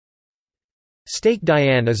Steak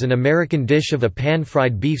Diane is an American dish of a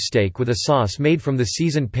pan-fried beefsteak with a sauce made from the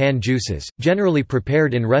seasoned pan juices, generally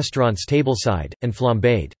prepared in restaurants tableside, and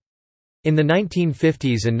flambéed. In the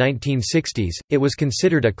 1950s and 1960s, it was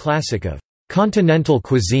considered a classic of continental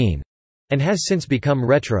cuisine, and has since become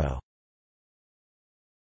retro.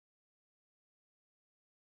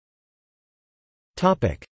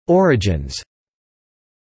 Origins.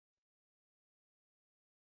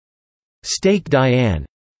 Steak Diane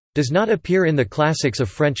does not appear in the classics of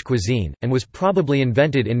French cuisine, and was probably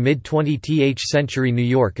invented in mid-20th century New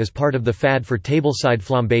York as part of the fad for tableside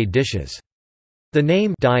flambéed dishes. The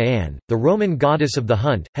name Diane, the Roman goddess of the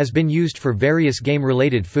hunt, has been used for various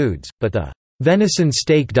game-related foods, but the venison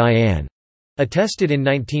steak Diane, attested in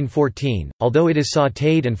 1914, although it is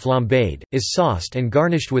sautéed and flambéed, is sauced and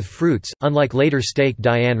garnished with fruits, unlike later steak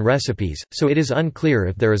Diane recipes, so it is unclear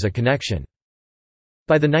if there is a connection.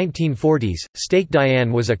 By the 1940s, steak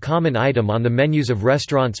Diane was a common item on the menus of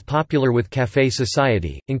restaurants popular with café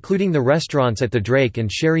society, including the restaurants at the Drake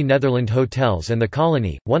and Sherry Netherland hotels and the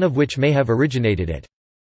Colony, one of which may have originated it.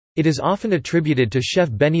 It is often attributed to chef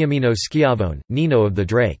Beniamino Schiavone, Nino of the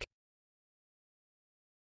Drake.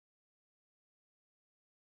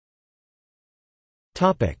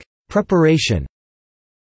 Preparation.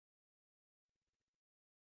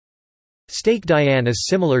 Steak Diane is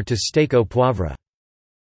similar to steak au poivre.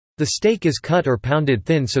 The steak is cut or pounded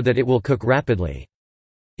thin so that it will cook rapidly.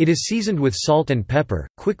 It is seasoned with salt and pepper,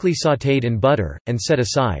 quickly sautéed in butter, and set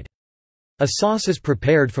aside. A sauce is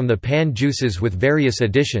prepared from the pan juices with various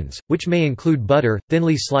additions, which may include butter,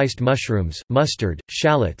 thinly sliced mushrooms, mustard,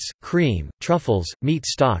 shallots, cream, truffles, meat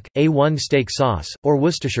stock, A1 steak sauce, or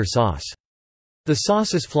Worcestershire sauce. The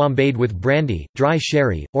sauce is flambéed with brandy, dry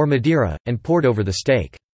sherry, or Madeira, and poured over the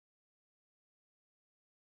steak.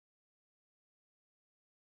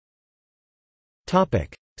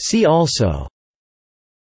 See also: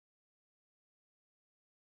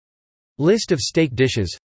 List of steak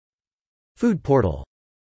dishes, Food portal.